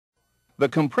The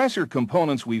compressor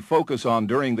components we focus on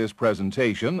during this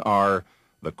presentation are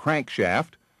the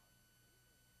crankshaft,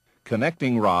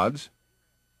 connecting rods,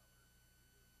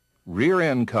 rear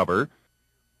end cover,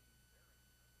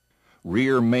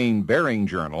 rear main bearing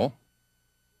journal,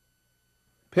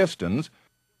 pistons,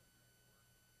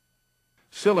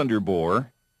 cylinder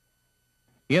bore,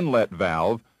 inlet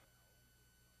valve,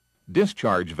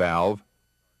 discharge valve,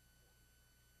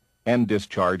 and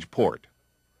discharge port.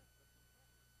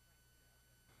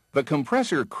 The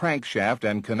compressor crankshaft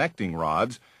and connecting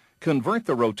rods convert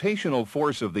the rotational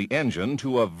force of the engine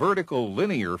to a vertical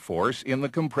linear force in the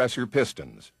compressor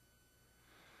pistons.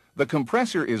 The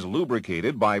compressor is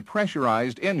lubricated by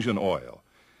pressurized engine oil,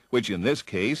 which in this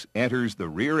case enters the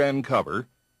rear end cover,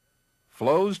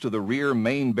 flows to the rear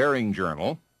main bearing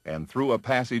journal, and through a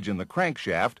passage in the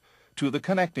crankshaft to the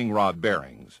connecting rod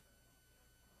bearings.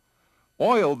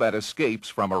 Oil that escapes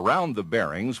from around the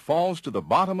bearings falls to the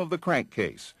bottom of the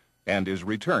crankcase and is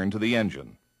returned to the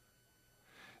engine.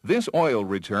 This oil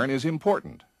return is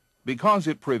important because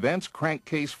it prevents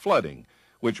crankcase flooding,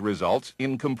 which results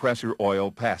in compressor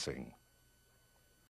oil passing.